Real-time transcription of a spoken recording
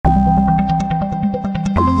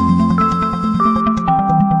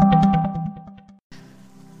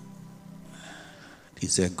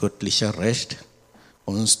dieses göttliche Recht,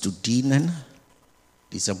 uns zu dienen.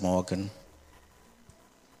 Dieser Morgen,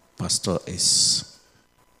 Pastor ist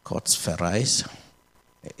kurz verreist.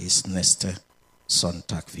 Er ist nächsten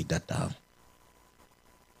Sonntag wieder da.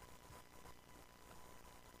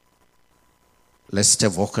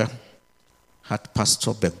 Letzte Woche hat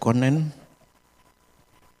Pastor begonnen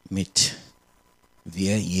mit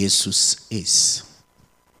wer Jesus ist.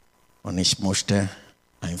 Und ich möchte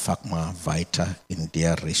einfach mal weiter in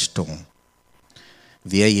der Richtung.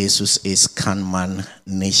 Wer Jesus ist, kann man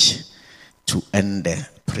nicht zu Ende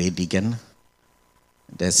predigen.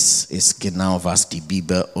 Das ist genau, was die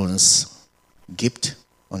Bibel uns gibt.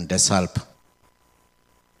 Und deshalb,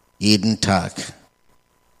 jeden Tag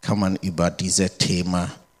kann man über dieses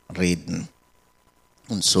Thema reden.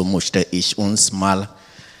 Und so möchte ich uns mal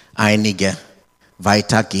einige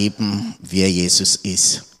weitergeben, wer Jesus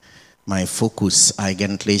ist. Mein Fokus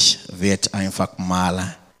eigentlich wird einfach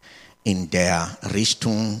mal in der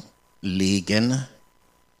Richtung liegen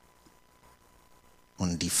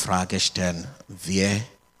und die Frage stellen, wer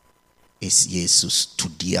ist Jesus zu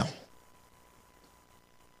dir?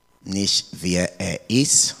 Nicht wer er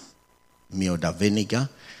ist, mehr oder weniger,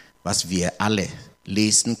 was wir alle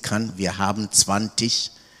lesen können. Wir haben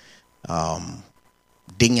 20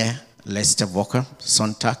 Dinge letzte Woche,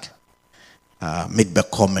 Sonntag,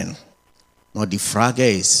 mitbekommen. Nur die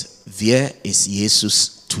Frage ist, wer ist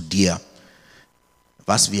Jesus zu dir?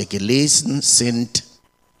 Was wir gelesen sind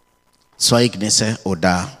Zeugnisse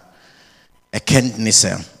oder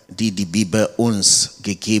Erkenntnisse, die die Bibel uns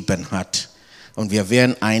gegeben hat. Und wir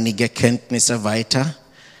werden einige Kenntnisse weiter,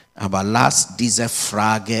 aber lass diese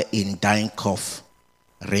Frage in deinen Kopf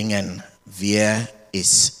ringen. Wer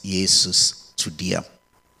ist Jesus zu dir?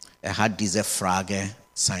 Er hat diese Frage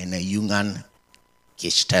seinen Jüngern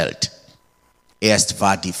gestellt. Erst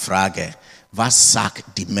war die Frage, was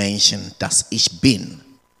sagt die Menschen, dass ich bin?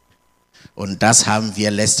 Und das haben wir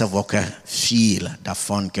letzte Woche viel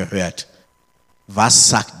davon gehört. Was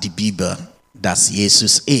sagt die Bibel, dass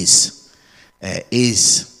Jesus ist? Er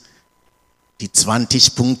ist die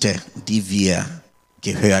 20 Punkte, die wir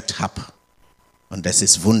gehört haben. Und das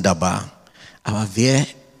ist wunderbar. Aber wer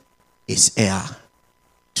ist er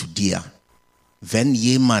zu dir? Wenn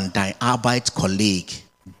jemand, dein Arbeitskollege,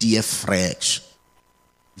 dir fragt,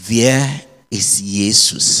 wer ist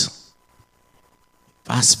Jesus?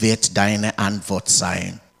 Was wird deine Antwort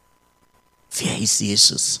sein? Wer ist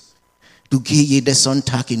Jesus? Du gehst jeden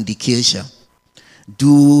Sonntag in die Kirche.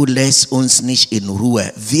 Du lässt uns nicht in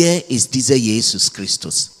Ruhe. Wer ist dieser Jesus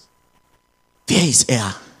Christus? Wer ist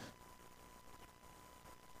er?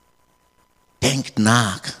 Denk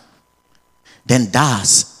nach. Denn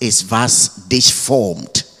das ist, was dich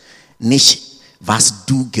formt. Nicht, was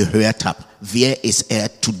du gehört hast. Wer ist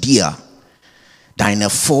er zu dir? Deine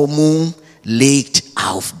Formung liegt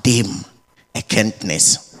auf dem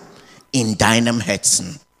Erkenntnis in deinem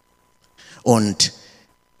Herzen. Und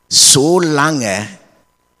solange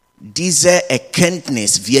diese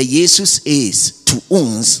Erkenntnis, wer Jesus ist, zu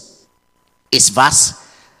uns, ist, was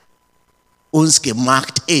uns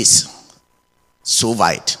gemacht ist,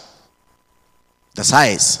 soweit. Das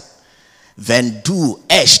heißt, wenn du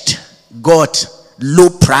echt Gott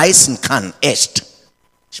lobpreisen kannst, echt,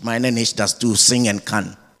 ich meine nicht, dass du singen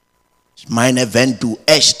kannst, ich meine, wenn du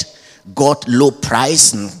echt Gott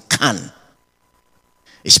lobpreisen kannst,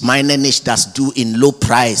 ich meine nicht, dass du in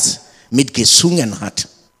Lobpreis mitgesungen hast.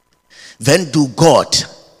 Wenn du Gott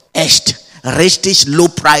echt richtig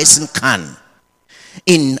lobpreisen kannst,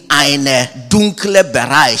 in einem dunklen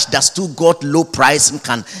Bereich, dass du Gott lobpreisen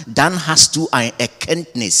kannst, dann hast du eine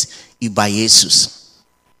Erkenntnis über Jesus.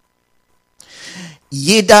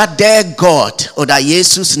 Jeder, der Gott oder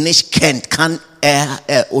Jesus nicht kennt, kann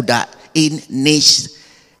er oder ihn nicht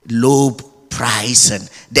lobpreisen.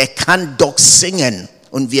 Der kann doch singen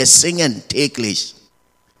und wir singen täglich.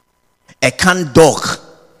 Er kann doch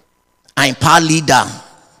ein paar Lieder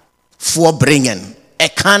vorbringen. Er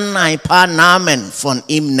kann ein paar Namen von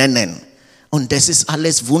ihm nennen. Und das ist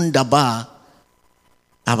alles wunderbar.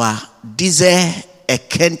 Aber diese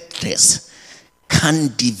Erkenntnis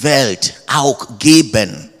kann die Welt auch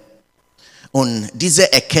geben. Und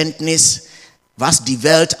diese Erkenntnis, was die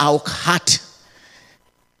Welt auch hat,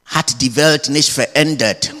 hat die Welt nicht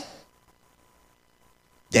verändert.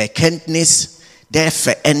 Die Erkenntnis, der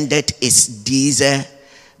verändert, ist diese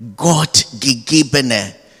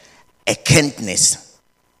gottgegebene Erkenntnis,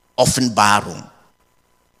 Offenbarung.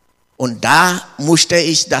 Und da möchte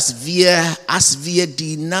ich, dass wir, als wir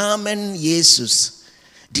die Namen Jesus,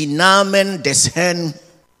 die Namen des Herrn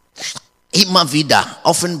immer wieder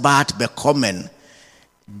offenbart bekommen,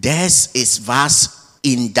 das ist, was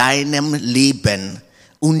in deinem Leben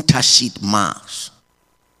Unterschied macht.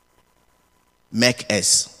 Merk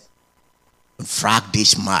es und frag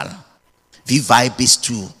dich mal, wie weit bist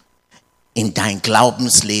du in dein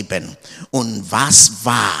Glaubensleben und was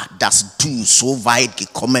war, dass du so weit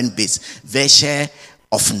gekommen bist? Welche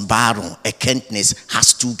Offenbarung, Erkenntnis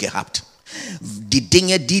hast du gehabt? Die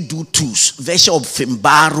Dinge, die du tust, welche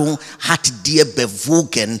Offenbarung hat dir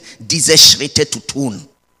bewogen, diese Schritte zu tun?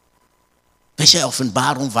 Welche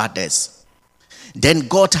Offenbarung war das? Denn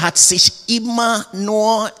Gott hat sich immer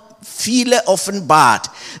nur viele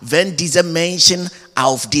offenbart, wenn diese Menschen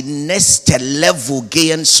auf die nächste Level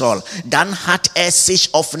gehen soll, dann hat er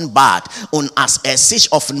sich offenbart. Und als er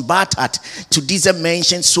sich offenbart hat zu diesen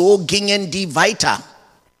Menschen, so gingen die weiter.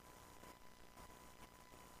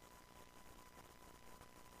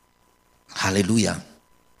 Halleluja.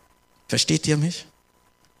 Versteht ihr mich?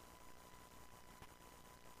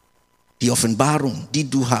 Die Offenbarung, die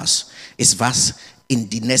du hast, ist was in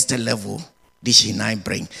die nächste Level dich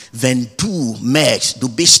hineinbringt. Wenn du merkst, du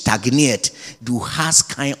bist stagniert, du hast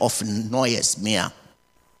kein Neues mehr.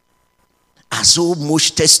 Also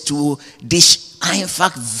musstest du dich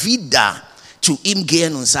einfach wieder zu ihm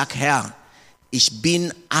gehen und sagen, Herr, ich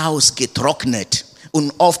bin ausgetrocknet.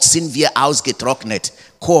 Und oft sind wir ausgetrocknet.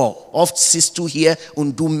 Oft sitzt du hier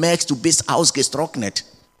und du merkst, du bist ausgetrocknet.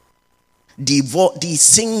 Die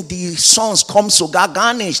Songs kommen sogar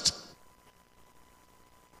gar nicht.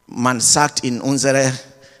 Man sagt in unserer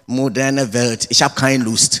modernen Welt, ich habe keine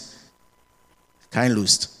Lust. Keine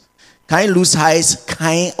Lust. Keine Lust heißt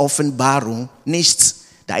keine Offenbarung, nichts.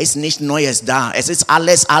 Da ist nichts Neues da. Es ist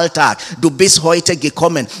alles Alltag. Du bist heute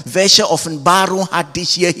gekommen. Welche Offenbarung hat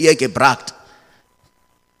dich hierher gebracht?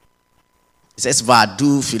 Es war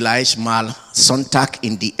du vielleicht mal Sonntag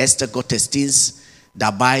in die erste Gottesdienst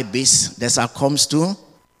dabei bist, deshalb kommst du.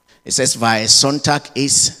 Es weil Sonntag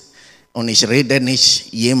ist und ich rede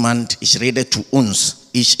nicht jemand, ich rede zu uns,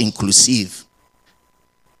 ich inklusiv.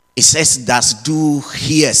 Ist es, dass du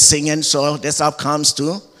hier singen sollst, deshalb kamst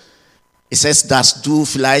du? Ist es, dass du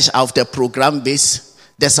vielleicht auf dem Programm bist,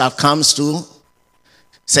 deshalb kamst du?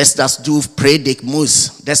 Ist es, dass du predigen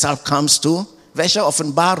musst, deshalb kamst du? Welche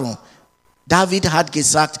Offenbarung? David hat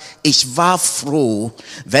gesagt, ich war froh,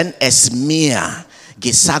 wenn es mir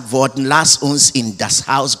gesagt worden, lass uns in das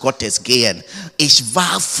Haus Gottes gehen. Ich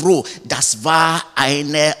war froh, das war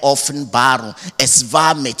eine Offenbarung. Es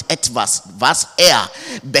war mit etwas, was er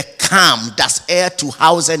bekam, dass er zu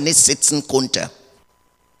Hause nicht sitzen konnte.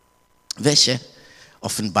 Welche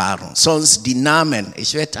Offenbarung? Sonst die Namen,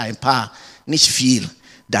 ich werde ein paar, nicht viel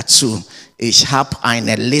dazu. Ich habe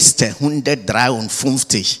eine Liste,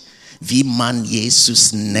 153, wie man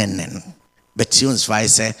Jesus nennen.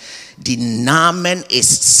 Beziehungsweise die Namen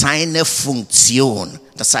ist seine Funktion.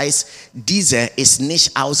 Das heißt, diese ist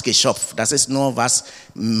nicht ausgeschöpft. Das ist nur was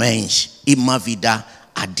Mensch immer wieder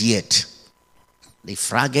addiert. Die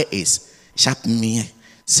Frage ist, ich habe mir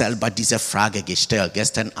selber diese Frage gestellt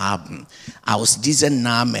gestern Abend. Aus diesen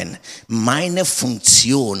Namen, meine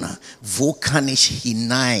Funktion, wo kann ich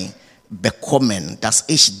hinein bekommen, dass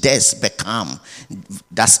ich das bekam,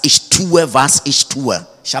 dass ich tue, was ich tue.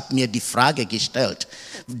 Ich habe mir die Frage gestellt,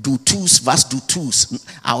 du tust, was du tust.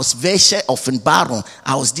 Aus welcher Offenbarung,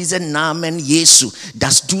 aus diesem Namen Jesu,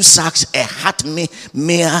 dass du sagst, er hat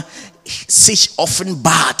mir sich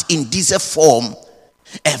offenbart in dieser Form.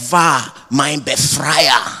 Er war mein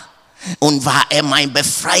Befreier. Und war er mein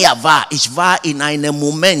Befreier war, ich war in einem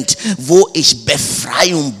Moment, wo ich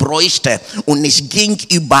Befreiung bräuchte und ich ging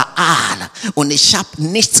überall und ich habe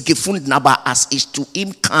nichts gefunden, aber als ich zu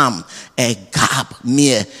ihm kam, er gab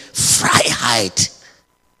mir Freiheit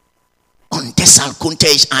und deshalb konnte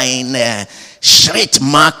ich einen Schritt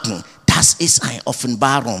machen. Das ist eine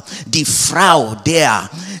Offenbarung. Die Frau, der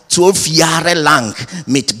 12 Jahre lang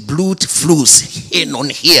mit Blutfluss hin und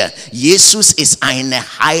her. Jesus ist ein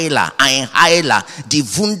Heiler,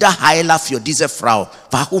 die Wunderheiler für diese Frau.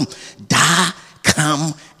 Warum? Da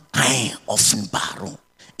kam eine Offenbarung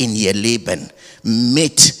in ihr Leben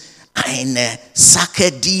mit einer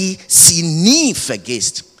Sache, die sie nie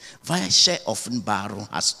vergisst. Welche Offenbarung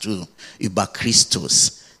hast du über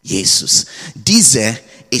Christus, Jesus? Diese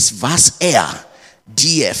ist, was er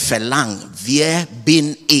dir verlangt. Wer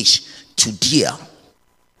bin ich zu dir?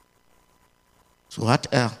 So hat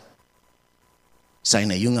er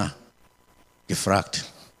seine Jünger gefragt.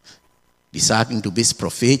 Die sagen, du bist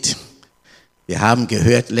Prophet. Wir haben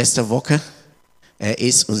gehört letzte Woche, er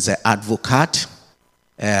ist unser Advokat.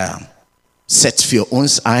 Er setzt für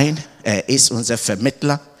uns ein. Er ist unser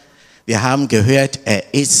Vermittler. Wir haben gehört,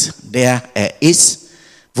 er ist der er ist.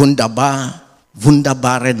 Wunderbar,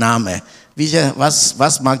 wunderbare Name.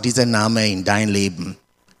 Was macht dieser Name in dein Leben?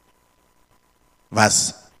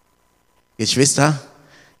 Was? Geschwister,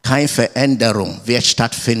 keine Veränderung wird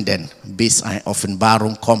stattfinden, bis eine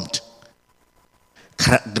Offenbarung kommt.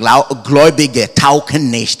 Gläubige taugen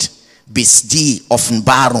nicht, bis die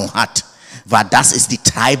Offenbarung hat, weil das ist die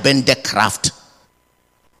treibende Kraft.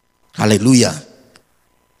 Halleluja.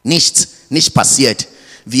 Nicht passiert.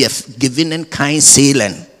 Wir gewinnen keine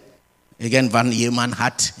Seelen. Irgendwann jemand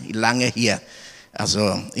hat lange hier,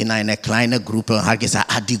 also in einer kleinen Gruppe, hat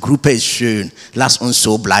gesagt, die Gruppe ist schön, lass uns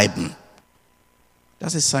so bleiben.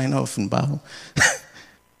 Das ist seine Offenbarung.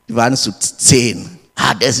 Die waren zu 10.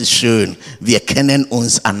 Das ist schön, wir kennen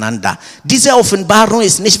uns einander. Diese Offenbarung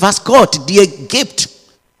ist nicht, was Gott dir gibt.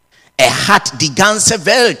 Er hat die ganze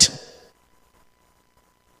Welt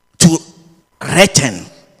zu retten.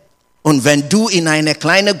 Und wenn du in einer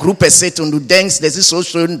kleinen Gruppe sitzt und du denkst, das ist so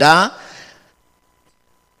schön da,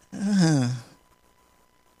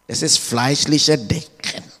 das ist fleischliche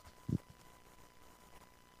Denken.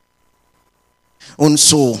 Und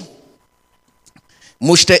so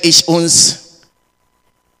musste ich uns,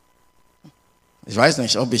 ich weiß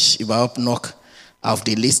nicht, ob ich überhaupt noch auf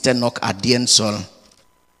die Liste noch addieren soll.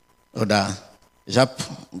 Oder ich habe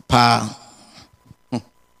ein paar,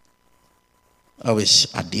 ob ich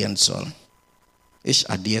addieren soll. Ich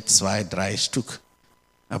addiere 2, 3 Stück.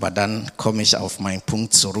 Aber dann komme ich auf meinen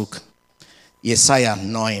Punkt zurück. Jesaja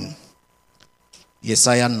 9.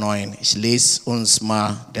 Jesaja 9. Ich lese uns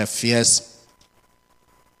mal der Vers.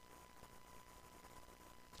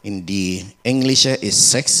 In die englische ist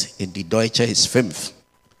 6, in die deutsche ist 5.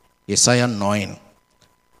 Jesaja 9,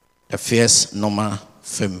 der Vers Nummer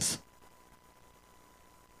 5.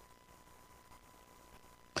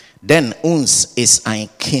 Denn uns ist ein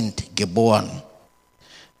Kind geboren,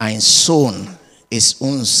 ein Sohn ist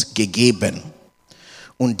uns gegeben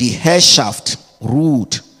und die Herrschaft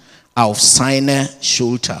ruht auf seiner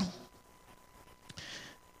Schulter.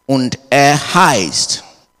 Und er heißt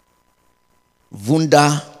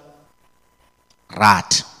Wunderrat.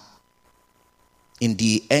 In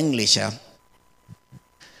die englische,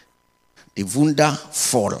 die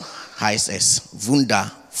wundervoll heißt es,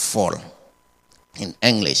 wundervoll. In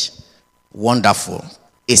Englisch, wonderful,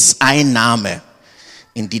 ist ein Name.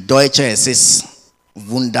 In die deutsche es ist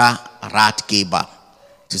Wunderratgeber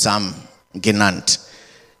zusammen genannt.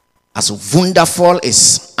 Also wundervoll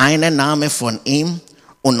ist ein Name von ihm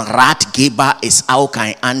und Ratgeber ist auch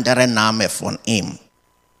ein anderer Name von ihm.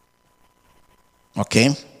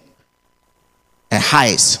 Okay? Er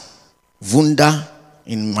heißt Wunder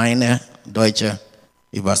in meiner deutschen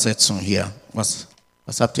Übersetzung hier. Was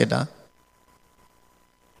habt ihr da?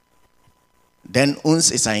 Denn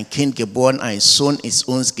uns ist ein Kind geboren, ein Sohn ist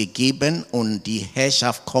uns gegeben und die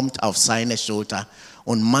Herrschaft kommt auf seine Schulter.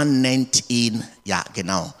 Und man nennt ihn, ja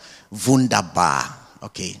genau, wunderbar.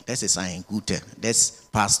 Okay, das ist ein guter, das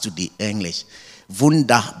passt zu die Englisch.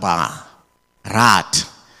 Wunderbar. Rat.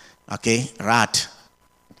 Okay, Rat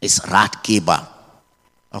ist Ratgeber.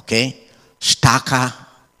 Okay, starker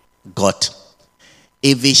Gott.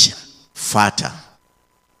 Ewig Vater.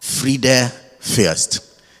 Friede Fürst.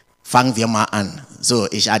 Fangen wir mal an. So,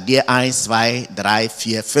 ich addiere 1, 2, 3,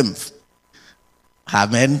 4, 5.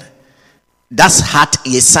 Amen. Das hat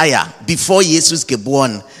Jesaja, bevor Jesus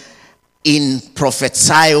geboren, in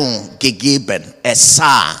Prophezeiung gegeben. Er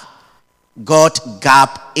sah, Gott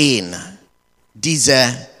gab ihn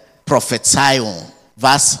diese Prophezeiung,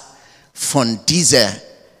 was von dieser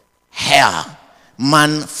Herr,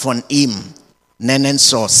 Mann von ihm nennen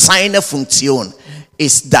soll. Seine Funktion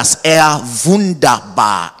ist, dass er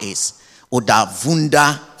wunderbar ist oder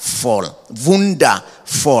wundervoll.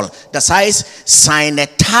 Wundervoll. Das heißt,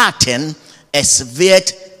 seine Taten, es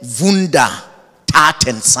wird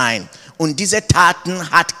Wundertaten sein. Und diese Taten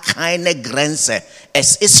hat keine Grenze.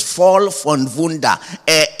 Es ist voll von Wunder.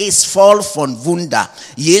 Er ist voll von Wunder.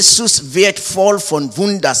 Jesus wird voll von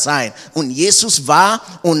Wunder sein. Und Jesus war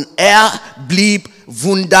und er blieb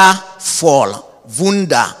wundervoll.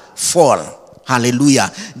 Wundervoll.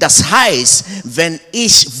 Halleluja. Das heißt, wenn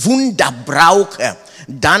ich Wunder brauche,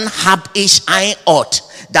 dann habe ich einen Ort.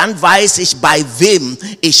 Dann weiß ich, bei wem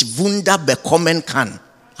ich Wunder bekommen kann.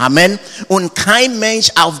 Amen. Und kein Mensch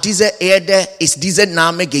auf dieser Erde ist dieser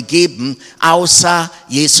Name gegeben, außer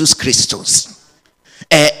Jesus Christus.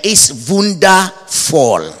 Er ist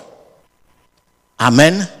wundervoll.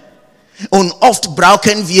 Amen. Und oft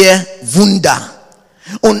brauchen wir Wunder.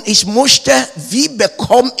 Und ich musste, wie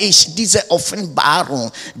bekomme ich diese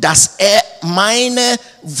Offenbarung, dass er meine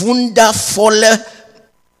wundervolle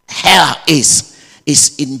Herr ist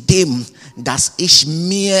indem, dass ich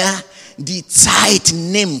mir die Zeit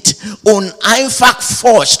nimmt und einfach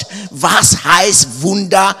forscht, was heißt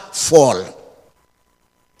wundervoll?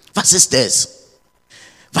 Was ist das?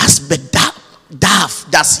 Was bedarf,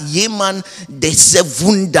 dass jemand diese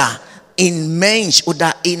Wunder in Mensch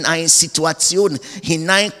oder in eine Situation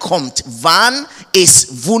hineinkommt? Wann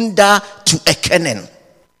ist Wunder zu erkennen?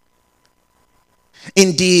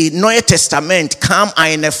 In die Neue Testament kam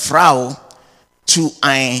eine Frau zu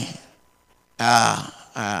einem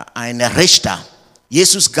Richter.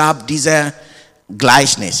 Jesus gab dieses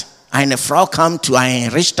Gleichnis. Eine Frau kam zu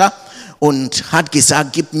einem Richter und hat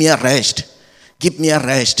gesagt, gib mir Recht, gib mir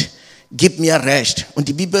Recht, gib mir Recht. Und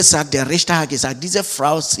die Bibel sagt, der Richter hat gesagt, diese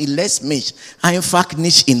Frau, sie lässt mich einfach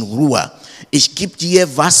nicht in Ruhe. Ich gebe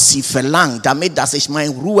dir, was sie verlangt, damit, dass ich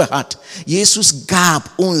meine Ruhe hat. Jesus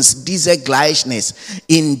gab uns dieses Gleichnis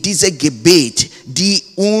in diesem Gebet, die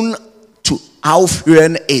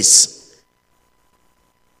unaufhören ist.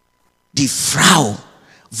 Die Frau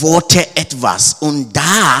wollte etwas und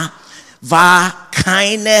da war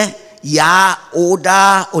keine Ja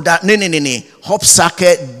oder nee.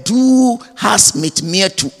 Hauptsache, du hast mit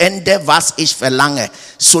mir zu Ende, was ich verlange.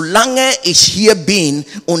 Solange ich hier bin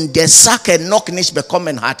und der Sache noch nicht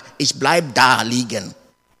bekommen hat, ich bleibe da liegen.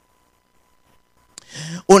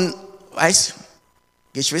 Und, weißt,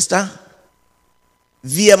 Geschwister,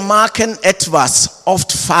 wir machen etwas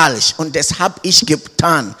oft falsch und das habe ich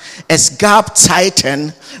getan. Es gab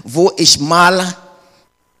Zeiten, wo ich mal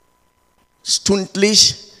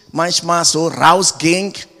stündlich manchmal so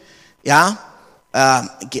rausging, ja,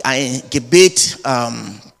 ein Gebet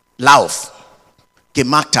Lauf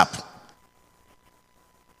gemacht habe.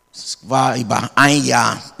 Es war über ein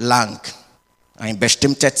Jahr lang, eine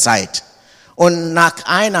bestimmte Zeit. Und nach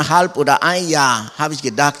 1,5 oder ein Jahr habe ich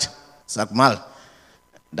gedacht, sag mal,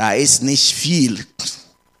 da ist nicht viel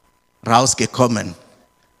rausgekommen.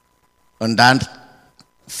 Und dann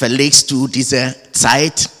verlegst du diese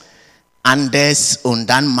Zeit anders und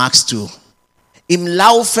dann machst du. Im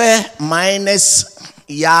Laufe meines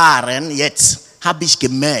Jahren jetzt habe ich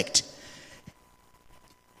gemerkt,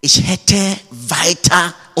 ich hätte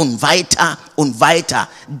weiter und weiter und weiter.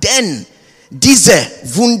 Denn dieser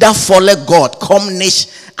wundervolle Gott kommt nicht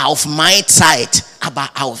auf meine Zeit, aber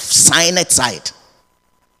auf seine Zeit.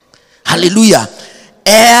 Halleluja.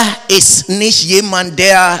 Er ist nicht jemand,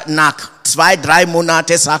 der nach 2-3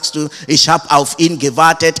 Monaten sagst du, ich habe auf ihn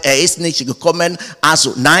gewartet, er ist nicht gekommen.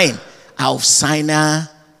 Also nein, auf seiner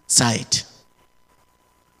Zeit.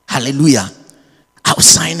 Halleluja. Auf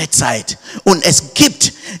seine Zeit. Und es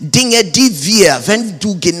gibt Dinge, die wir, wenn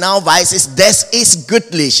du genau weißt, das ist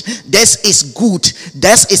göttlich, das ist gut,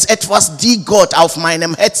 das ist etwas, die Gott auf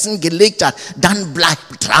meinem Herzen gelegt hat, dann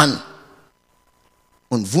bleib dran.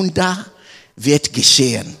 Und Wunder wird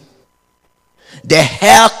geschehen. Der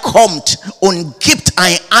Herr kommt und gibt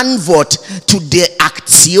eine Antwort zu der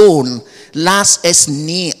Aktion. Lass es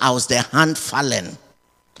nie aus der Hand fallen.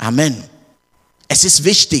 Amen. Es ist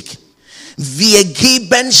wichtig. Wir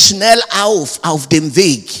geben schnell auf dem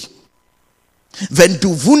Weg. Wenn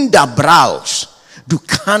du Wunder brauchst, du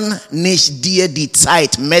kannst nicht dir die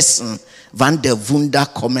Zeit messen, wann der Wunder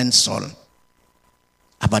kommen soll.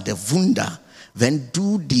 Aber der Wunder, wenn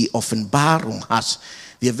du die Offenbarung hast,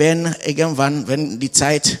 wir werden irgendwann, wenn die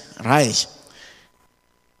Zeit reicht,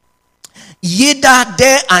 jeder,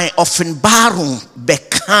 der eine Offenbarung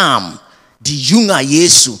bekam, die Jünger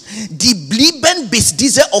Jesu, die blieben, bis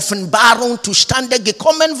diese Offenbarung zustande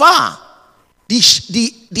gekommen war. Die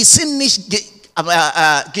sind nicht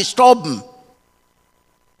gestorben.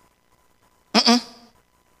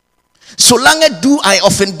 Solange du eine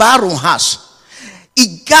Offenbarung hast,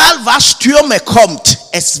 egal was Stürme kommt,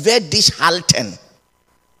 es wird dich halten.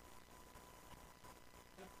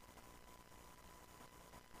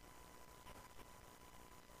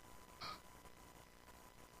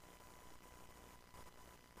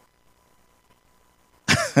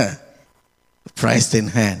 Preis den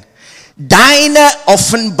Herrn. Deine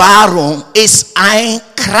Offenbarung ist eine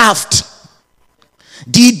Kraft,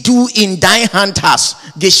 die du in deiner Hand hast.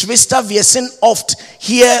 Geschwister, wir sind oft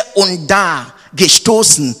hier und da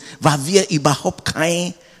gestoßen, weil wir überhaupt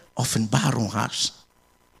keine Offenbarung haben.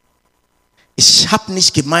 Ich habe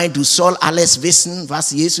nicht gemeint, du sollst alles wissen, was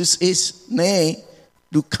Jesus ist. Nee,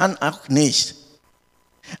 du kannst auch nicht.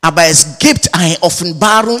 Aber es gibt eine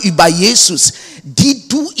Offenbarung über Jesus, die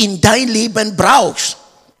du in dein Leben brauchst.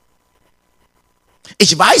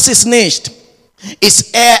 Ich weiß es nicht. Ist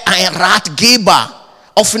er ein Ratgeber?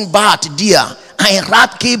 Offenbart dir ein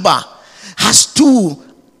Ratgeber. Hast du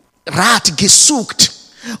Rat gesucht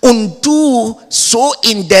und du so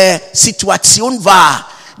in der Situation war,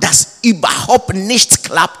 dass überhaupt nichts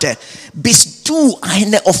klappte, bis du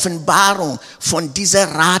eine Offenbarung von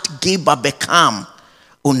dieser Ratgeber bekam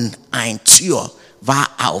und ein Tür war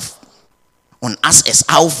auf. Und als es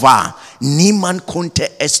auf war, niemand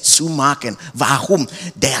konnte es zumachen. Warum?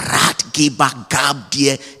 Der Ratgeber gab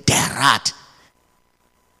dir der Rat.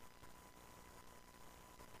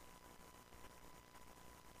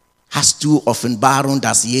 Hast du Offenbarung,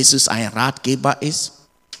 dass Jesus ein Ratgeber ist?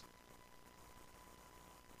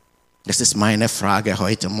 Das ist meine Frage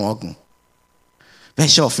heute Morgen.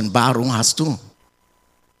 Welche Offenbarung hast du?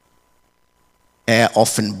 Er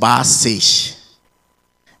offenbart sich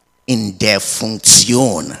in der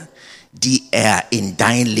Funktion, die er in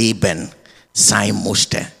dein Leben sein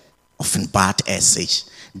musste. Offenbart er sich,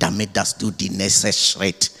 damit dass du den nächsten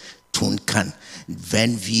Schritt tun kannst.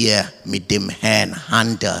 Wenn wir mit dem Herrn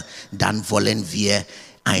handeln, dann wollen wir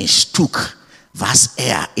ein Stück, was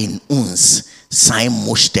er in uns sein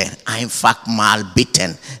musste, einfach mal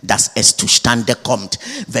bitten, dass es zustande kommt.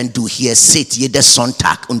 Wenn du hier sitzt, jeden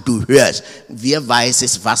Sonntag und du hörst, wer weiß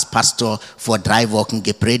es, was Pastor vor 3 Wochen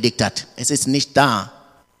gepredigt hat. Es ist nicht da.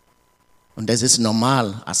 Und das ist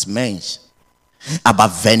normal als Mensch. Aber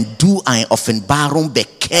wenn du eine Offenbarung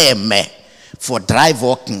bekäme vor 3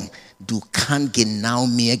 Wochen, du kannst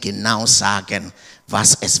mir genau sagen,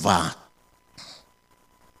 was es war.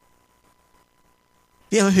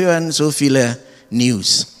 Wir hören so viele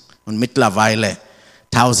News und mittlerweile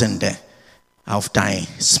Tausende auf dein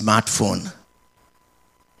Smartphone.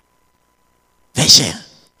 Welche?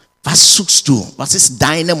 Was suchst du? Was ist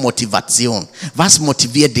deine Motivation? Was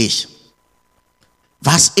motiviert dich?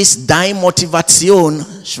 Was ist deine Motivation,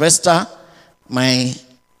 Schwester, mein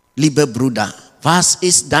lieber Bruder? Was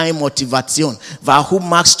ist deine Motivation? Warum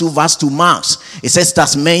machst du, was du machst? Ist es,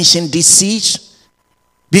 dass Menschen dich sehen?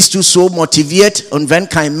 Bist du so motiviert und wenn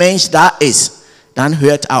kein Mensch da ist, dann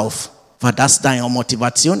hört auf, weil das deine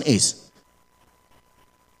Motivation ist.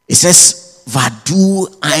 Ist es, weil du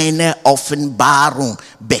eine Offenbarung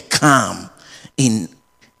bekam, in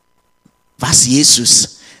was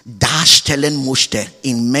Jesus darstellen musste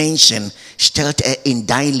in Menschen, stellt er in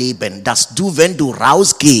dein Leben, dass du, wenn du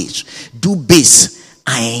rausgehst, du bist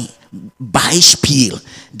ein Beispiel,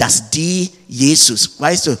 dass die Jesus,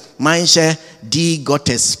 weißt du, manche, die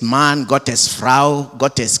Gottes Mann, Gottes Frau,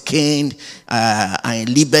 Gottes Kind, eine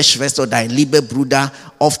liebe Schwester oder ein lieber Bruder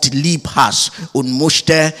oft lieb hast und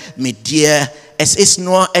musste mit dir, es ist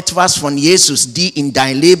nur etwas von Jesus, die in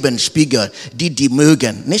dein Leben spiegelt, die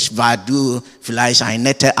mögen, nicht weil du vielleicht ein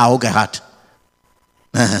nettes Auge hast.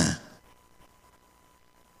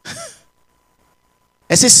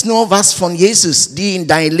 Es ist nur was von Jesus, die in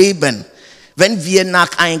dein Leben, wenn wir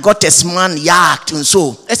nach einem Gottesmann jagt und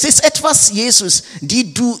so. Es ist etwas Jesus,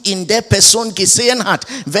 die du in der Person gesehen hast.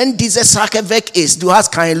 Wenn diese Sache weg ist, du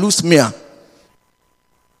hast keine Lust mehr.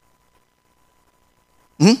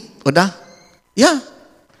 Oder? Ja.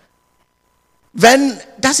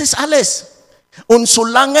 Das ist alles. Und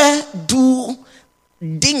solange du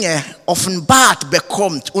Dinge offenbart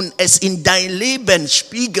bekommt und es in dein Leben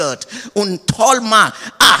spiegelt und toll macht.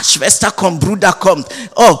 Schwester kommt, Bruder kommt.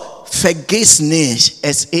 Vergiss nicht,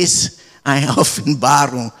 es ist eine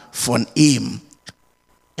Offenbarung von ihm.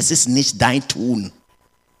 Es ist nicht dein Tun.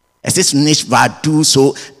 Es ist nicht, weil du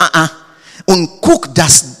so, Und guck,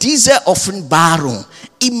 dass diese Offenbarung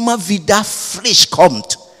immer wieder frisch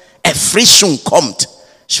kommt. Erfrischung kommt.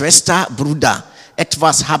 Schwester, Bruder,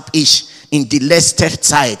 etwas habe ich in die letzte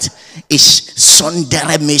Zeit. Ich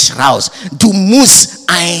sondere mich raus. Du musst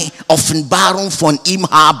eine Offenbarung von ihm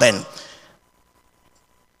haben.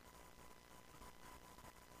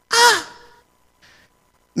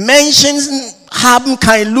 Menschen haben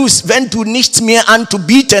keine Lust, wenn du nichts mehr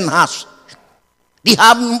anzubieten hast. Die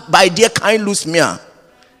haben bei dir keine Lust mehr.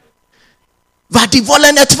 Weil die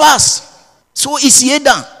wollen etwas. So ist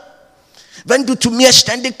jeder. Wenn du zu mir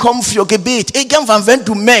ständig kommst für Gebet, irgendwann, wenn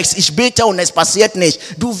du merkst, ich bete und es passiert nicht,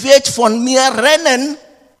 du wirst von mir rennen.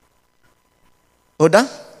 Oder?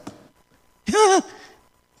 Ja.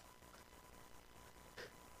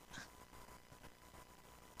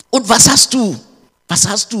 Und was hast du? Was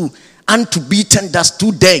hast du anzubieten, dass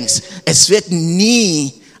du denkst, es wird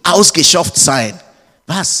nie ausgeschöpft sein?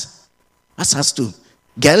 Was? Was hast du?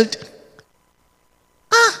 Geld?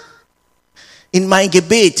 In mein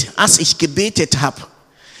Gebet, als ich gebetet habe,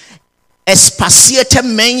 es passierte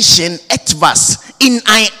Menschen etwas in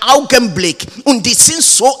einem Augenblick und die sind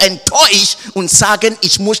so enttäuscht und sagen,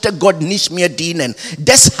 ich musste Gott nicht mehr dienen.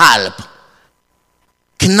 Deshalb,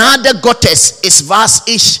 Gnade Gottes ist, was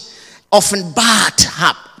ich offenbart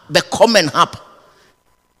habe, bekommen habe.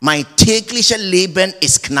 Mein tägliches Leben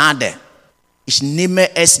ist Gnade. Ich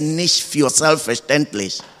nehme es nicht für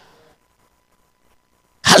selbstverständlich.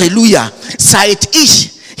 Halleluja. Seit ich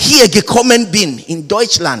hier gekommen bin in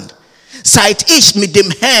Deutschland, seit ich mit dem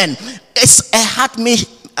Herrn, er hat mich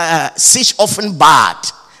sich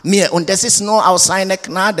offenbart mir, und das ist nur aus seiner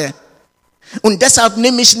Gnade. Und deshalb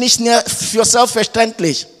nehme ich nicht mehr für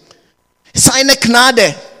selbstverständlich. Seine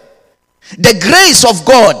Gnade, the grace of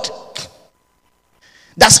God,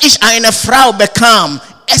 dass ich eine Frau bekam,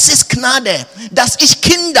 es ist Gnade. Dass ich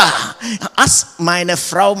Kinder, als meine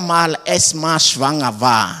Frau mal erstmal schwanger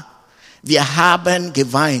war, wir haben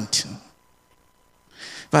geweint,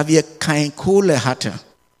 weil wir keine Kohle hatten.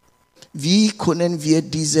 Wie können wir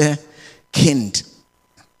dieses Kind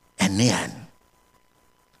ernähren?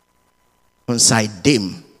 Und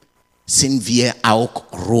seitdem sind wir auch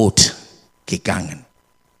rot gegangen.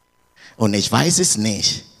 Und ich weiß es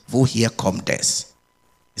nicht, woher kommt es?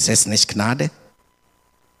 Ist es nicht Gnade?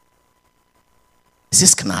 Es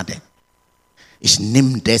ist Gnade. Ich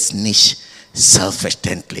nehme das nicht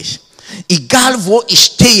selbstverständlich. Egal wo ich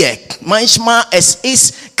stehe, manchmal es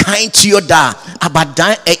ist kein Tür da, aber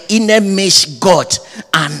dann erinnert mich Gott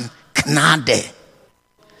an Gnade.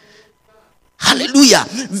 Halleluja.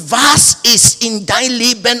 Was ist in dein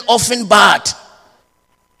Leben offenbart?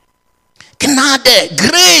 Gnade,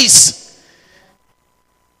 Grace.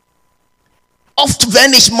 Oft,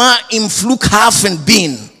 wenn ich mal im Flughafen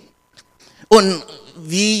bin und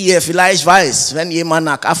wie ihr vielleicht weiß, wenn jemand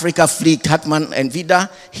nach Afrika fliegt, hat man entweder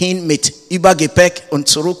hin mit Übergepäck und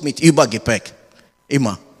zurück mit Übergepäck.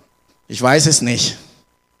 Immer. Ich weiß es nicht,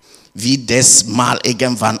 wie das mal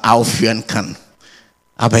irgendwann aufhören kann.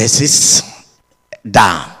 Aber es ist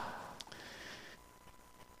da.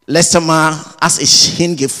 Letztes Mal, als ich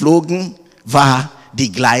hingeflogen war,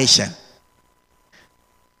 die gleiche.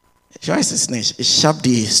 Ich weiß es nicht. Ich habe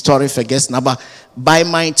die Story vergessen. Aber bei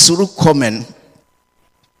meinem Zurückkommen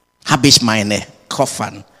habe ich meine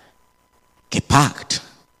Koffer gepackt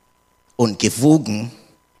und gewogen.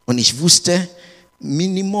 Und ich wusste,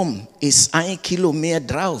 Minimum ist 1 Kilo mehr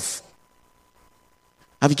drauf.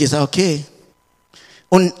 Habe ich gesagt, okay.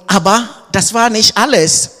 Aber das war nicht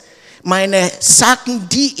alles. Meine Sachen,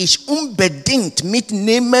 die ich unbedingt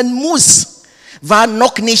mitnehmen muss, waren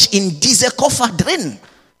noch nicht in diesem Koffer drin.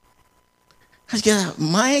 Habe ich gesagt,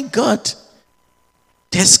 mein Gott,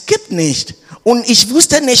 das gibt nicht. Und ich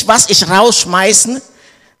wusste nicht, was ich rausschmeißen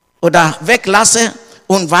oder weglasse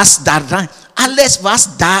und was da rein. Alles, was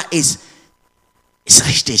da ist, ist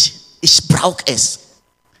richtig. Ich brauche es.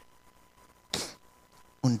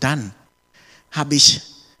 Und dann habe ich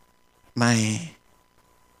meine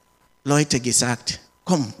Leute gesagt,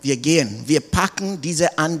 komm, wir gehen. Wir packen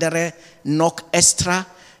diese andere noch extra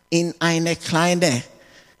in eine kleine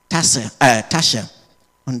Tasche.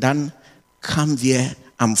 Und dann kamen wir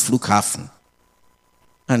am Flughafen.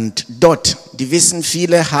 Und dort, die wissen,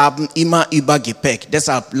 viele haben immer Übergepäck.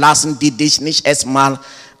 Deshalb lassen die dich nicht erstmal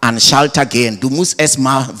an den Schalter gehen. Du musst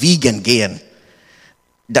erstmal wiegen gehen.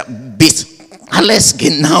 Bis alles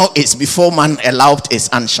genau ist, bevor man erlaubt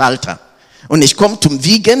ist an den Schalter. Und ich komme zum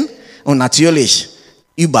Wiegen und natürlich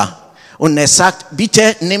über. Und er sagt,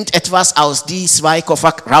 bitte nehmt etwas aus die 2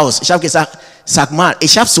 Koffer raus. Ich habe gesagt, sag mal,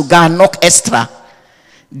 ich habe sogar noch extra,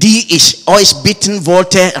 die ich euch bitten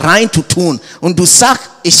wollte, rein zu tun. Und du sagst,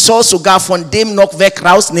 ich soll sogar von dem noch weg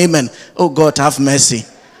rausnehmen. Oh Gott, have mercy.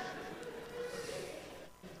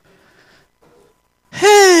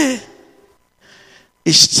 Hey.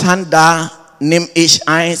 Ich stand da, nehme ich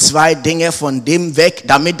 1, 2 Dinge von dem weg,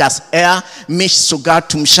 damit dass er mich sogar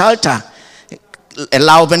zum Schalter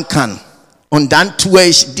erlauben kann. Und dann tue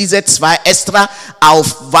ich diese 2 extra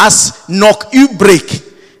auf was noch übrig,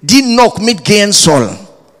 die noch mitgehen sollen,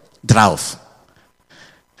 drauf.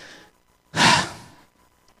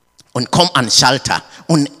 Und komm an den Schalter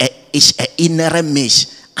und ich erinnere mich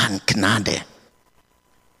an Gnade.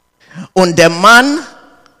 Und der Mann,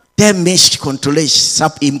 der mich kontrolliert, ich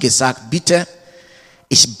habe ihm gesagt, bitte,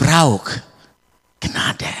 ich brauche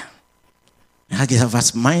Gnade. Er hat gesagt,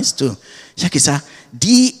 was meinst du? Ich habe gesagt,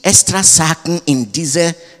 die extra Sachen in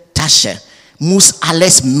dieser Tasche muss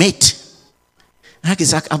alles mit. Er hat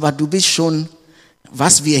gesagt, aber du bist schon,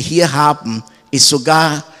 was wir hier haben, ist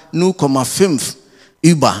sogar 0,5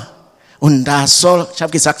 über. Und da soll, ich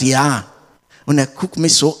habe gesagt, ja. Und er guckt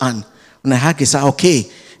mich so an. Und er hat gesagt, okay,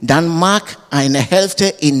 dann mag eine Hälfte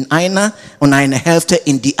in einer und eine Hälfte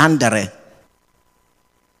in die andere.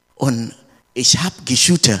 Und ich habe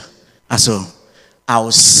geschüttelt, also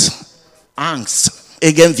aus Angst,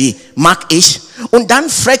 irgendwie mag ich. Und dann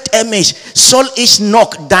fragt er mich, soll ich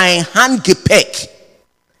noch dein Handgepäck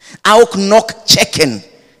auch noch checken?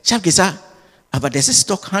 Ich habe gesagt, aber das ist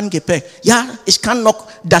doch Handgepäck. Ja, ich kann noch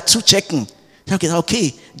dazu checken. Ich habe gesagt,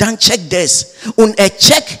 okay, dann check das. Und er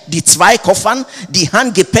checkt die 2 Koffern, die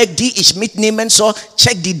Handgepäck, die ich mitnehmen soll,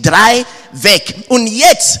 check die 3 weg. Und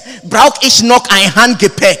jetzt brauche ich noch ein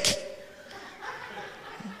Handgepäck.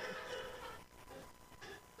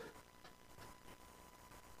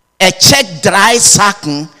 Er checkt 3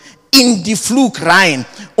 Sachen in die Flug rein.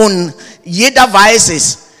 Und jeder weiß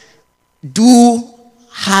es, du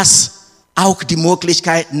hast auch die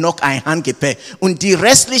Möglichkeit, noch ein Handgepäck. Und die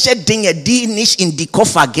restlichen Dinge, die nicht in die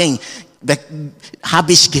Koffer gehen,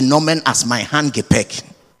 habe ich genommen als mein Handgepäck.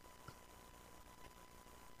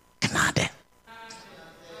 Gnade.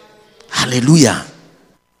 Halleluja.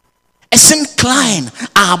 Es sind klein,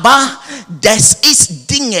 aber das ist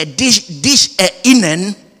Dinge, die dich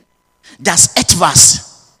erinnern, dass etwas,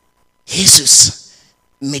 Jesus,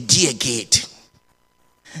 mit dir geht.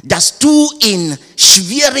 Dass du in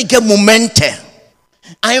schwierige Momente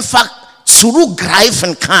einfach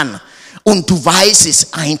zurückgreifen kannst und du weißt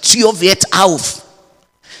es, eine Tür wird auf.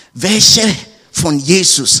 Welche von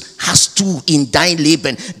Jesus hast du in dein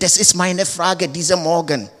Leben? Das ist meine Frage dieser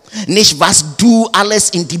Morgen. Nicht, was du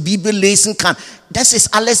alles in die Bibel lesen kannst. Das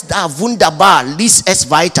ist alles da, wunderbar. Lies es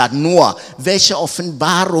weiter. Nur, welche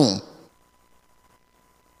Offenbarung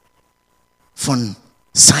von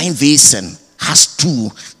sein Wesen hast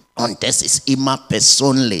du? Und das ist immer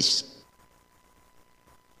persönlich.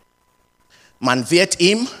 Man wird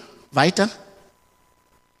ihm weiter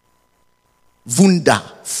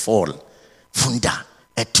wundervoll. Wunder.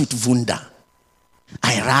 Er tut Wunder.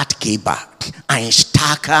 Ein Ratgeber. Ein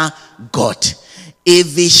starker Gott.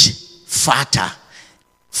 Ewig Vater.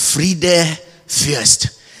 Friede Fürst.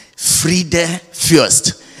 Friede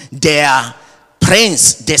Fürst. Der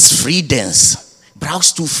Prinz des Friedens.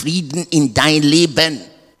 Brauchst du Frieden in dein Leben?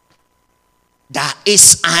 Da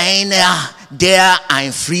ist einer, der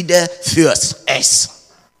ein Friedefürst ist.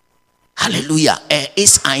 Halleluja. Er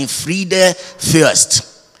ist ein Friedefürst.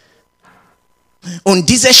 Und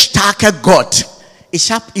dieser starke Gott,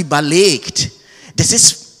 ich habe überlegt, das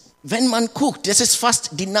ist, wenn man guckt, das ist fast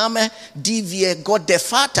die Name, die wir Gott der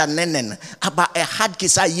Vater nennen. Aber er hat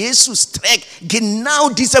gesagt, Jesus trägt genau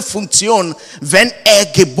diese Funktion, wenn er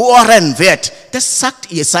geboren wird. Das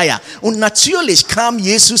sagt Jesaja. Und natürlich kam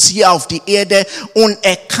Jesus hier auf die Erde und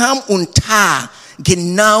er kam und tat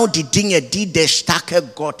genau die Dinge, die der starke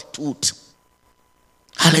Gott tut.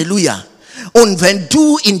 Halleluja. Und wenn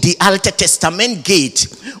du in die Alte Testament gehst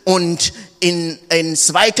und in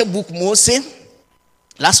 2. Buch Mose,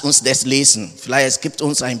 lass uns das lesen. Vielleicht es gibt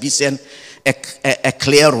uns ein bisschen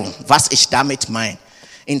Erklärung, was ich damit meine.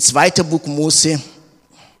 In 2. Buch Mose,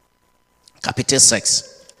 Kapitel 6.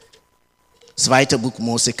 2. Buch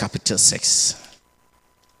Mose, Kapitel 6.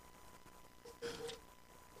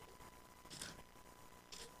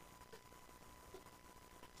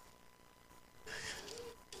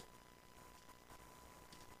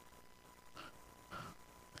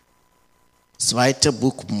 Zweiter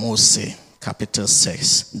Buch Mose, Kapitel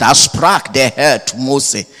 6. Da sprach der Herr zu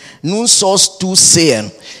Mose: Nun sollst du sehen,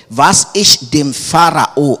 was ich dem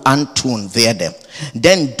Pharao antun werde.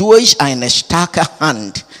 Denn durch eine starke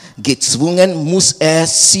Hand gezwungen muss er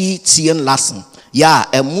sie ziehen lassen. Ja,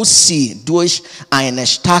 er muss sie durch eine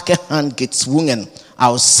starke Hand gezwungen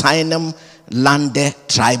aus seinem Lande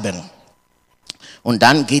treiben. Und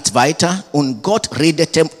dann geht weiter. Und Gott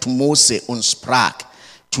redete zu Mose und sprach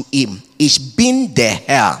zu ihm: Ich bin der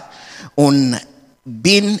Herr und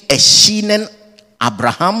bin erschienen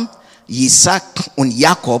Abraham, Isaac und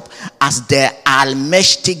Jakob als der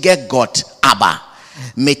allmächtige Gott. Aber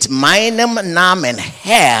mit meinem Namen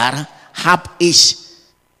Herr habe ich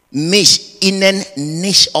mich ihnen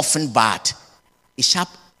nicht offenbart. Ich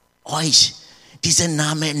habe euch diesen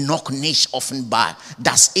Namen noch nicht offenbart,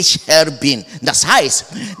 dass ich Herr bin. Das heißt,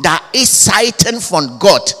 da ist Seiten von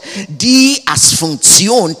Gott, die als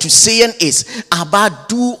Funktion zu sehen ist, aber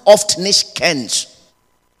du oft nicht kennst.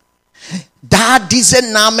 Da dieser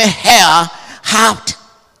Name Herr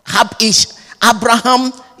hab ich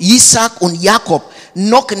Abraham, Isaac und Jakob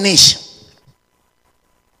noch nicht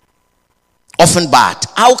offenbart.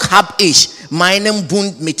 Auch habe ich meinen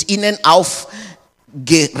Bund mit ihnen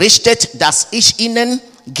aufgerichtet, dass ich ihnen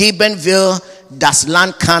geben will das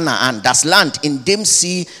Land Kanaan, das Land, in dem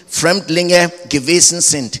sie Fremdlinge gewesen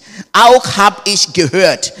sind. Auch habe ich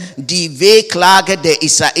gehört die Wehklage der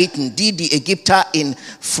Israeliten, die Ägypter in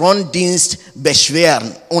Frondienst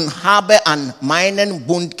beschweren, und habe an meinen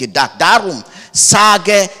Bund gedacht. Darum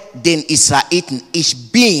sage den Israeliten: Ich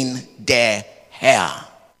bin der Herr.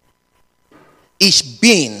 Ich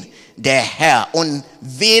bin der Herr und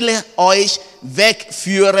will euch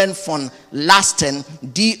wegführen von Lasten,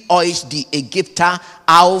 die euch die Ägypter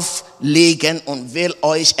auflegen, und will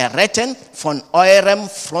euch erretten von eurem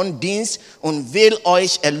Frondienst und will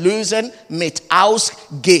euch erlösen mit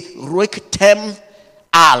ausgerücktem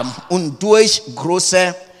Arm und durch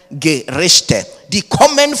große Gerichte. Die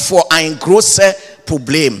kommen vor ein großes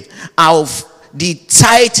Problem. Auf die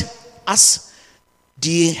Zeit, als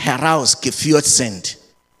die herausgeführt sind,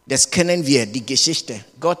 das kennen wir, die Geschichte.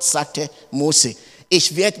 Gott sagte Mose,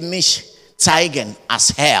 ich werde mich zeigen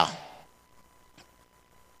als Herr.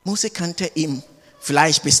 Mose kannte ihn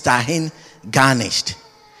vielleicht bis dahin gar nicht.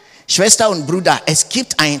 Schwester und Bruder, es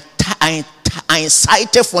gibt eine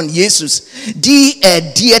Seite von Jesus, die er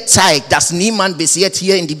dir zeigt, dass niemand bis jetzt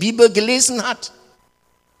hier in die Bibel gelesen hat.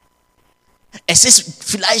 Es ist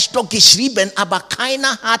vielleicht doch geschrieben, aber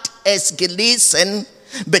keiner hat es gelesen,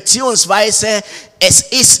 beziehungsweise es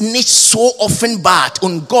ist nicht so offenbart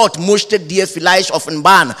und Gott musste dir vielleicht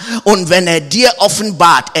offenbaren. Und wenn er dir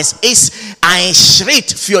offenbart, es ist ein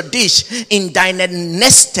Schritt für dich in deinen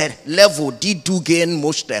nächsten Level, die du gehen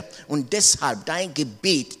musst. Und deshalb dein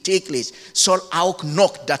Gebet täglich soll auch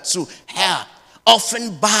noch dazu, Herr,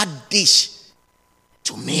 offenbar dich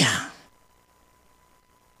zu mir.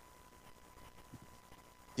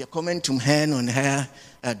 Wir kommen zum Herrn und Herr,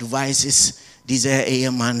 du weißt es, dieser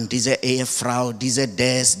Ehemann, diese Ehefrau, diese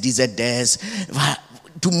das,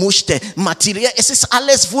 du musst materiell, es ist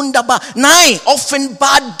alles wunderbar. Nein,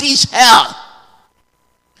 offenbar dich, Herr.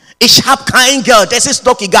 Ich habe kein Geld, das ist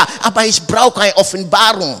doch egal, aber ich brauche eine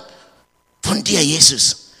Offenbarung von dir,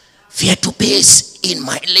 Jesus. Wer du bist in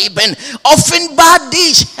mein Leben. Offenbar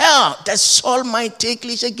dich, Herr. Das soll mein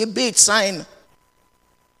tägliches Gebet sein.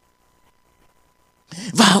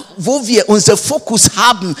 Wo wir unseren Fokus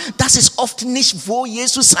haben, das ist oft nicht, wo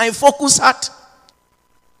Jesus seinen Fokus hat.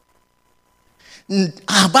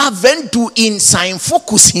 Aber wenn du in seinen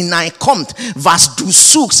Fokus hineinkommst, was du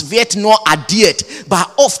suchst, wird nur addiert.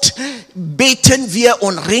 Aber oft beten wir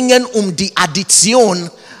und ringen um die Addition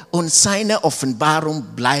und seine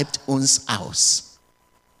Offenbarung bleibt uns aus.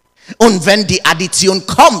 Und wenn die Addition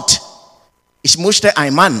kommt, ich möchte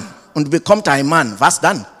einen Mann und du bekommst einen Mann, was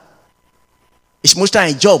dann? Ich möchte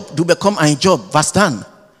einen Job, du bekommst einen Job, was dann?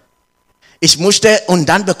 Ich möchte, und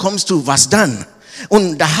dann bekommst du, was dann?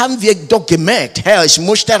 Und da haben wir doch gemerkt, Herr, ich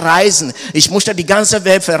möchte reisen, ich möchte die ganze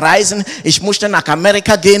Welt verreisen, ich möchte nach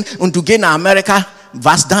Amerika gehen und du gehst nach Amerika,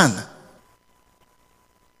 was dann?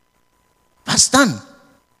 Was dann?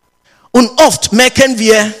 Und oft merken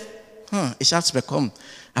wir, ich habe es bekommen,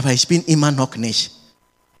 aber ich bin immer noch nicht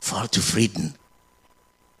voll zufrieden.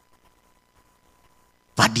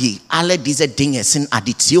 Weil alle diese Dinge sind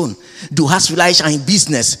Addition. Du hast vielleicht ein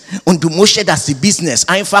Business und du möchtest, dass die Business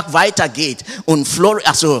einfach weitergeht und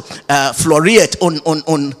floriert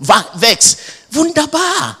und wächst.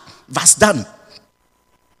 Wunderbar. Was dann?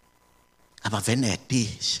 Aber wenn er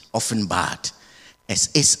dich offenbart, es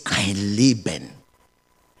ist ein Leben.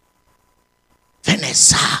 Wenn er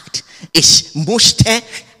sagt, ich möchte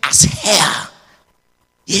als Herr.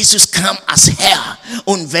 Jesus kam als Herr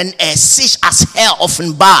und wenn er sich als Herr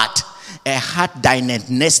offenbart, er hat deine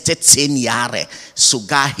nächsten 10 Jahre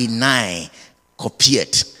sogar hinein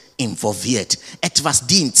kopiert, involviert. Etwas,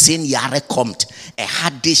 die in 10 Jahre kommt. Er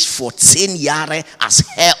hat dich vor 10 Jahren als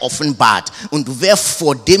Herr offenbart und du wirst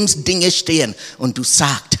vor dem Dinge stehen und du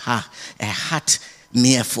sagst, er hat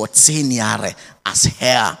mir vor 10 Jahren als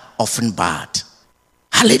Herr offenbart.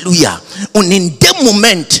 Halleluja. Und in dem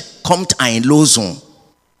Moment kommt eine Losung.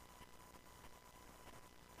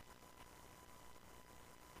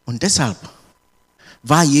 Und deshalb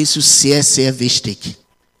war Jesus sehr, sehr wichtig.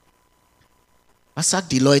 Was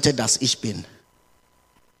sagt die Leute, dass ich bin?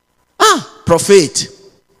 Prophet.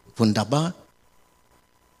 Wunderbar.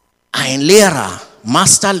 Ein Lehrer,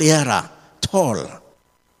 Masterlehrer. Toll.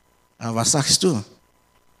 Aber was sagst du?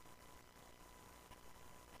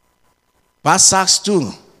 Was sagst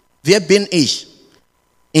du? Wer bin ich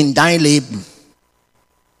in dein Leben?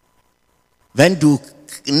 Wenn du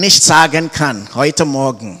nicht sagen kann, heute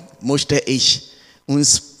Morgen möchte ich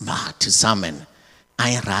uns mal zusammen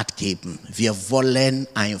ein Rat geben. Wir wollen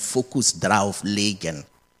einen Fokus drauf legen.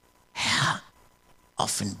 Herr,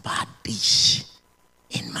 offenbar dich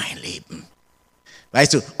in mein Leben.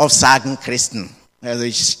 Weißt du, oft sagen Christen, also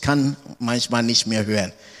ich kann manchmal nicht mehr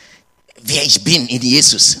hören, wer ich bin in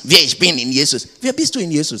Jesus, wer ich bin in Jesus. Wer bist du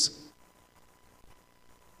in Jesus?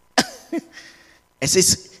 Es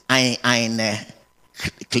ist eine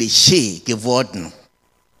Klischee geworden.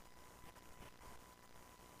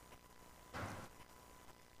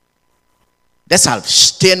 Deshalb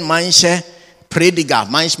stehen manche Prediger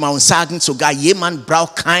manchmal und sagen sogar, jemand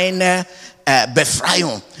braucht keine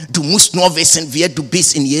Befreiung. Du musst nur wissen, wer du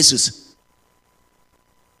bist in Jesus.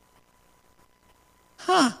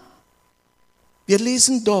 Wir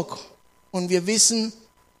lesen doch und wir wissen,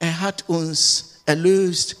 er hat uns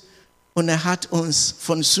erlöst und er hat uns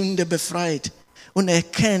von Sünde befreit und er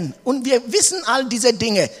kennt. Und wir wissen all diese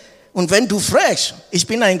Dinge. Und wenn du fragst, ich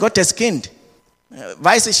bin ein Gotteskind,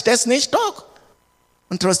 weiß ich das nicht? Doch.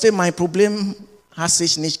 Und trotzdem, mein Problem hat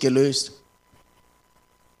sich nicht gelöst.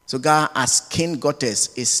 Sogar als Kind Gottes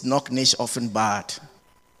ist noch nicht offenbart.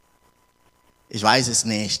 Ich weiß es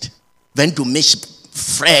nicht. Wenn du mich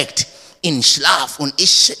fragst, in Schlaf und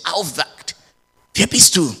ich aufwacht, wer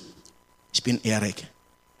bist du? Ich bin Erik.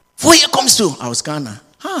 Woher kommst du? Aus Ghana.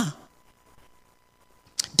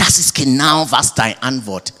 Das ist genau, was deine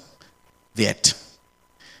Antwort wird,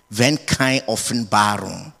 wenn keine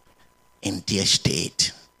Offenbarung in dir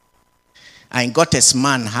steht. Ein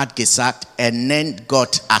Gottesmann hat gesagt, er nennt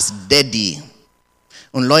Gott als Daddy.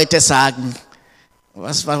 Und Leute sagen,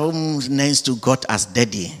 warum nennst du Gott als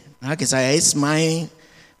Daddy? Er hat gesagt, er ist mein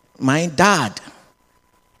Dad.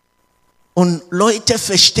 Und Leute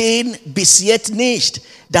verstehen bis jetzt nicht,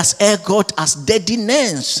 dass er Gott als Daddy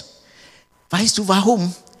nennt. Weißt du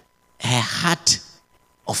warum? Er hat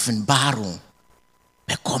Offenbarung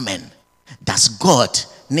bekommen, dass Gott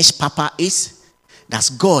nicht Papa ist,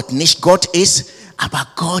 dass Gott nicht Gott ist, aber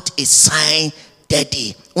Gott ist sein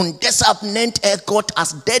Daddy. Und deshalb nennt er Gott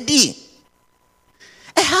als Daddy.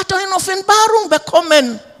 Er hat eine Offenbarung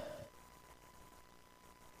bekommen.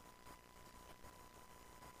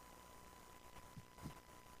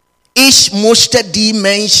 Ich musste die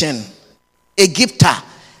Menschen, Ägypter,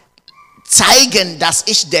 zeigen, dass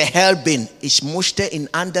ich der Herr bin. Ich musste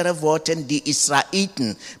in anderen Worten die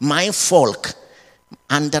Israeliten, mein Volk,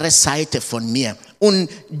 andere Seite von mir. Und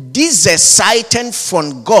diese Seiten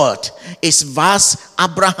von Gott ist, was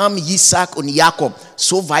Abraham, Isaac und Jakob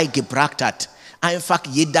so weit gebracht hat. Einfach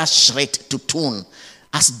jeder Schritt zu tun,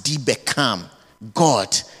 als die bekam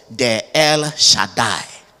Gott, der El Shaddai.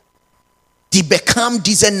 Die bekam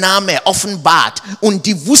diesen Namen offenbart und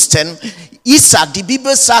die wussten, Isaac, die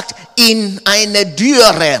Bibel sagt, in eine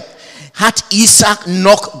Dürre hat Isaac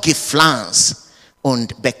noch gepflanzt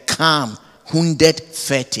und bekam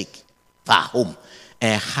 140. Warum?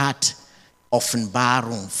 Er hat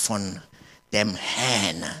Offenbarung von dem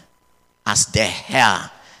Herrn als der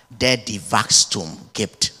Herr, der die Wachstum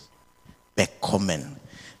gibt, bekommen.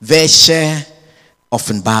 Welche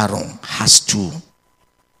Offenbarung hast du?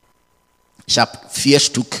 Ich habe 4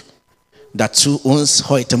 Stück dazu uns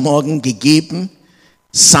heute Morgen gegeben.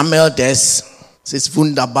 Sammel das. Es ist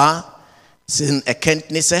wunderbar. Es sind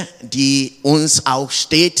Erkenntnisse, die uns auch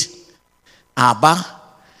steht. Aber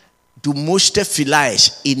du musst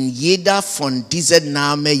vielleicht in jeder von diesen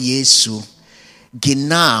Namen Jesu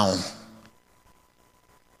genau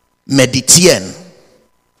meditieren.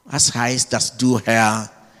 Was heißt, dass du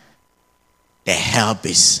Herr, der Herr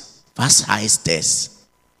bist? Was heißt das?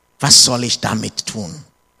 Was soll ich damit tun?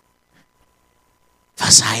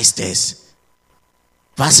 Was heißt es?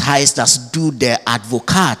 Was heißt, dass du der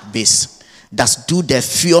Advokat bist? Dass du der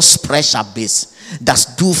Fürsprecher bist?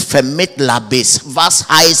 Dass du Vermittler bist? Was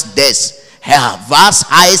heißt das, Herr? Was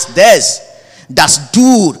heißt das? Dass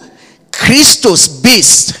du Christus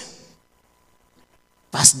bist?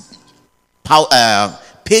 Was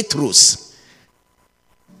Petrus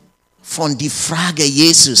von die Frage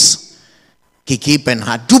Jesus gegeben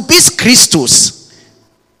hat. Du bist Christus.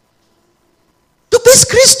 Du bist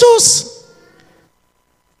Christus.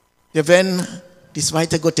 Wir werden die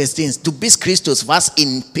zweite Gottesdienst. Du bist Christus, was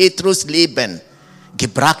in Petrus Leben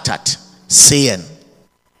gebracht hat, sehen.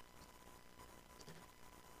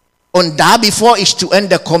 Und da, bevor ich zu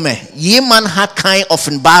Ende komme, jemand hat keine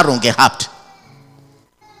Offenbarung gehabt.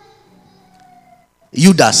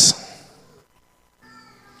 Judas.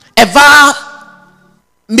 Er war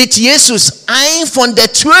mit Jesus ein von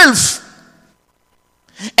der 12.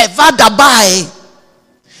 Er war dabei.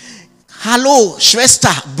 Hallo,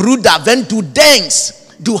 Schwester, Bruder, wenn du denkst,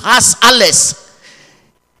 du hast alles,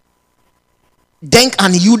 denk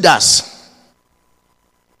an Judas.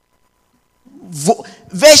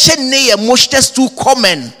 Welche Nähe musstest du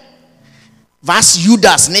kommen, was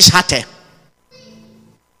Judas nicht hatte?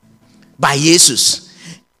 Bei Jesus.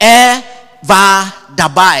 Er war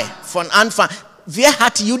dabei von Anfang. Wer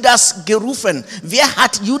hat Judas gerufen? Wer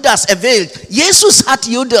hat Judas erwählt? Jesus hat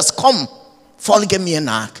Judas, komm, folge mir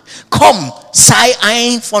nach. Komm, sei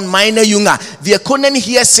ein von meinen Jüngern. Wir können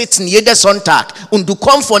hier sitzen jeden Sonntag und du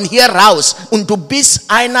kommst von hier raus und du bist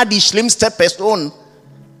einer der schlimmsten Personen.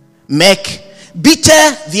 Merk, Bitte,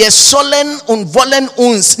 wir sollen und wollen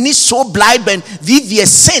uns nicht so bleiben, wie wir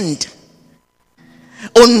sind.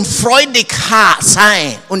 Und freudig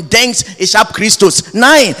sein und denkst, ich habe Christus.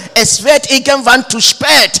 Nein, es wird irgendwann zu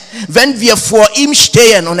spät, wenn wir vor ihm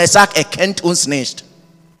stehen und er sagt, er kennt uns nicht.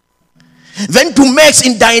 Wenn du merkst,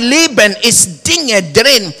 in dein Leben ist Dinge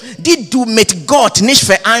drin, die du mit Gott nicht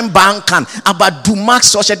vereinbaren kannst, aber du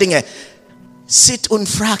magst solche Dinge, sit und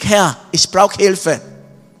frag, Herr, ich brauche Hilfe.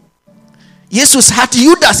 Jesus hat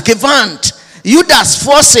Judas gewarnt. Judas,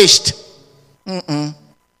 Vorsicht.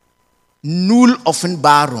 Null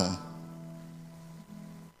Offenbarung.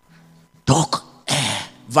 Doch er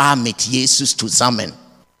war mit Jesus zusammen.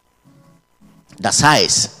 Das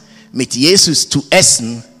heißt, mit Jesus zu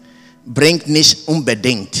essen bringt nicht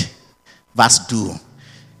unbedingt, was du.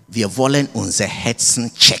 Wir wollen unser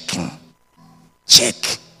Herzen checken.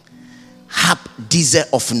 Check. Hab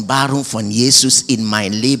diese Offenbarung von Jesus in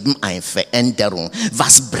mein Leben eine Veränderung.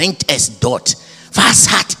 Was bringt es dort? Was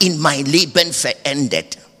hat in mein Leben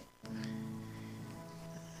verändert?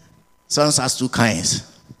 Sonst hast du keins.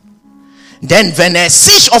 Denn wenn er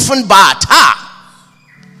sich offenbart,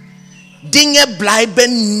 Dinge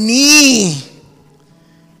bleiben nie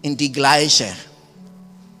in die gleiche.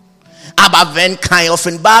 Aber wenn keine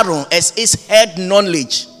Offenbarung, es ist Head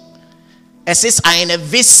Knowledge. Es ist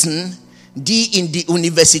eine Wissen, die in die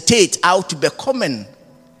Universität auch zu bekommen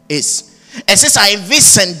ist. Es ist ein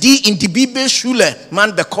Wissen, die in die Bibelschule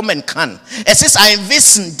man bekommen kann. Es ist ein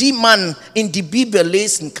Wissen, die man in die Bibel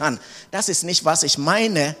lesen kann. Das ist nicht, was ich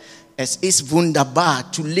meine. Es ist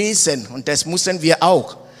wunderbar zu lesen und das müssen wir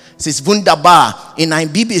auch. Es ist wunderbar, in eine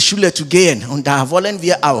Bibelschule zu gehen und da wollen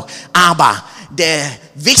wir auch. Aber der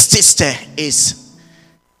Wichtigste ist,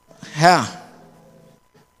 Herr,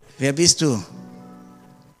 wer bist du?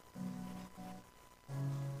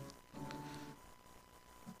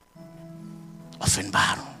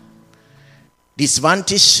 Offenbarung. Die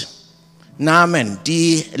 20 Namen,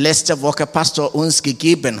 die letzte Woche Pastor uns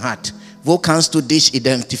gegeben hat, wo kannst du dich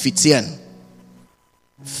identifizieren?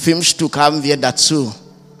 5 Stück haben wir dazu.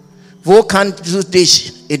 Wo kannst du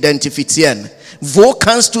dich identifizieren? Wo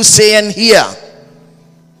kannst du sehen, hier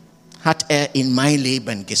hat er in mein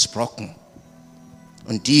Leben gesprochen.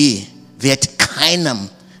 Und die wird keinem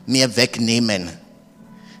mehr wegnehmen.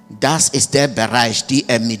 Das ist der Bereich, die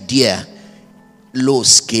er mit dir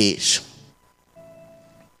losgeht.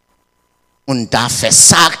 Und da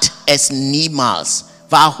versagt es niemals.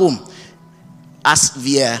 Warum? Als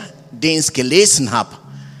wir den gelesen haben,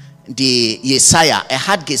 die Jesaja, er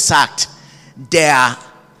hat gesagt, der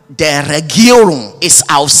Regierung ist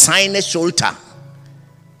auf seine Schulter.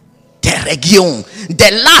 Der Regierung.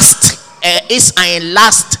 Der Last, er ist ein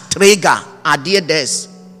Lastträger. Addier das.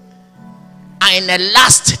 Ein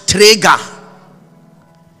Lastträger.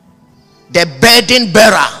 Der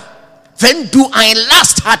Burdenbearer. Wenn du ein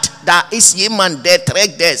Last hast, da ist jemand, der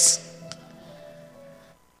trägt das.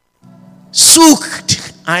 Sucht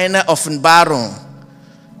eine Offenbarung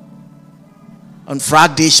und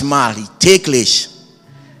frag dich mal täglich,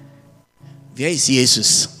 wer ist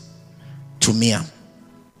Jesus zu mir?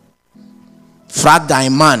 Frag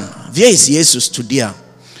deinen Mann, wer ist Jesus zu dir?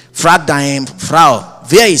 Frag deine Frau,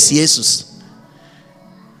 wer ist Jesus?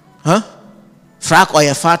 Frag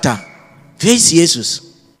euer Vater, wer ist Jesus?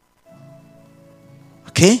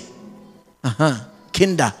 Okay? Aha.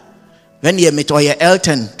 Kinder, wenn ihr mit euren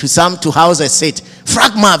Eltern zusammen zu Hause seid,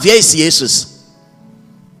 frag mal, wer ist Jesus?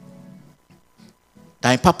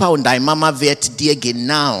 Dein Papa und deine Mama wird dir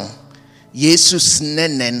genau Jesus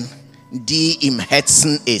nennen, die im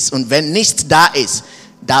Herzen ist. Und wenn nichts da ist,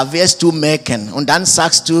 da wirst du merken. Und dann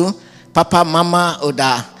sagst du, Papa, Mama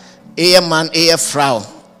oder Ehemann, Ehefrau,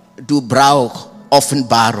 du brauchst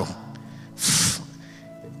Offenbarung.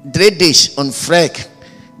 Dreh dich und frag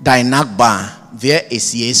dein Nachbar, wer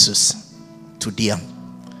ist Jesus zu dir?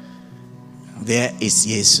 Wer ist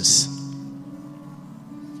Jesus?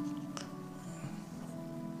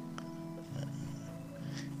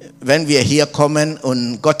 Wenn wir hier kommen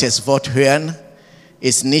und Gottes Wort hören,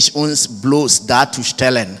 ist nicht uns bloß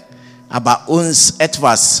darzustellen, aber uns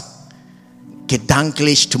etwas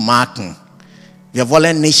gedanklich zu machen. Wir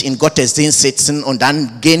wollen nicht in Gottesdienst sitzen und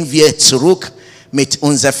dann gehen wir zurück mit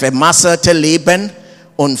unserem vermasselten Leben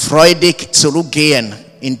und freudig zurückgehen,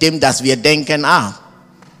 indem dass wir denken,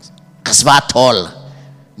 das war toll.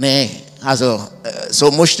 Nee, also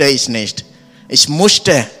so musste ich nicht. Ich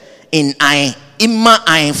musste in immer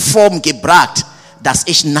eine Form gebracht, dass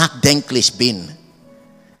ich nachdenklich bin.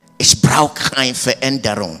 Ich brauche keine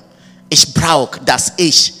Veränderung. Ich brauche, dass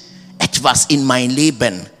ich etwas in mein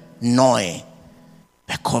Leben neu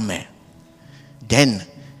bekomme. Denn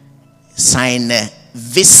seine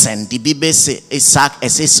Wissen. Die Bibel sagt,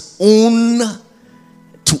 es ist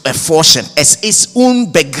zu erforschen. Es ist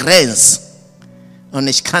unbegrenzt. Und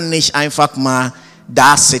ich kann nicht einfach mal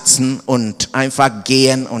da sitzen und einfach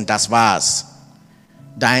gehen und das war's.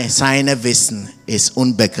 Seine Wissen ist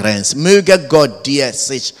unbegrenzt. Möge Gott dir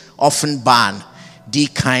sich offenbaren, die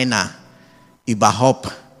keiner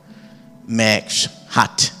überhaupt merkt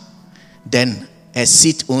hat. Denn er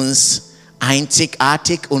sieht uns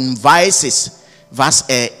einzigartig und weiß es, was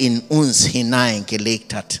er in uns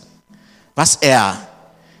hineingelegt hat. Was er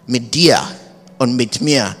mit dir und mit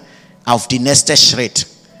mir auf den nächsten Schritt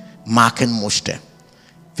machen musste.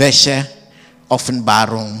 Welche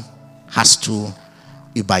Offenbarung hast du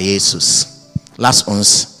über Jesus? Lass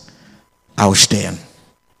uns aufstehen.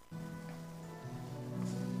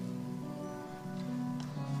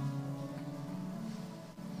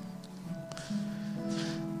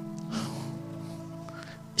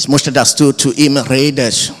 Ich möchte, dass du zu ihm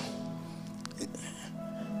redest.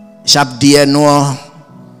 Ich habe dir nur ein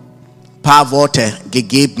paar Worte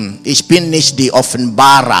gegeben. Ich bin nicht die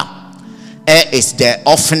Offenbarer. Er ist der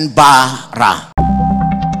Offenbarer.